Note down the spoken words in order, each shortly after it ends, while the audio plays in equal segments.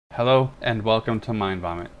Hello and welcome to Mind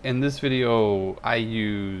Vomit. In this video I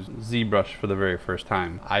use Zbrush for the very first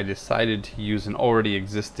time. I decided to use an already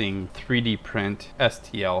existing 3D print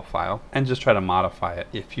STL file and just try to modify it.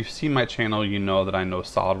 If you've seen my channel, you know that I know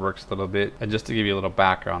SolidWorks a little bit, and just to give you a little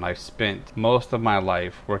background, I've spent most of my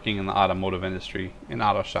life working in the automotive industry, in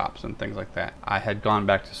auto shops and things like that. I had gone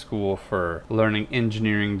back to school for learning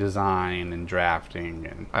engineering design and drafting,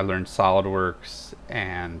 and I learned SolidWorks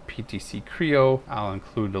and PTC Creo. I'll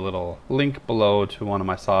include a little link below to one of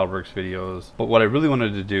my SolidWorks videos. But what I really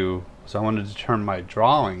wanted to do was I wanted to turn my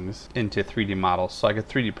drawings into 3D models so I could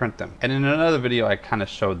 3D print them. And in another video I kind of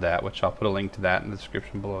showed that, which I'll put a link to that in the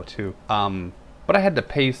description below too. But I had to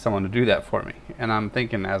pay someone to do that for me. And I'm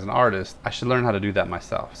thinking, as an artist, I should learn how to do that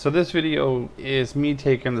myself. So this video is me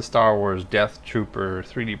taking the Star Wars Death Trooper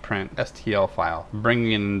 3D print STL file,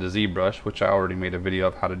 bringing it into ZBrush, which I already made a video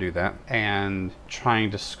of how to do that, and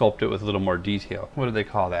trying to sculpt it with a little more detail. What do they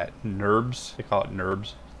call that? NURBS? They call it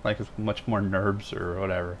NURBS. Like it's much more NURBS or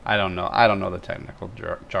whatever. I don't know the technical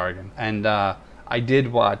jargon. And I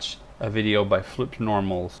did watch a video by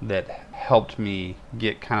flipnormals that helped me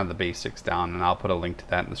get kind of the basics down, and I'll put a link to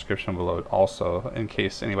that in the description below also in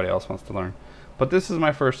case anybody else wants to learn. But this is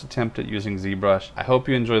my first attempt at using ZBrush. I hope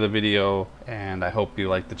you enjoy the video, and I hope you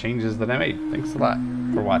like the changes that I made. Thanks a lot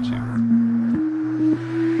for watching.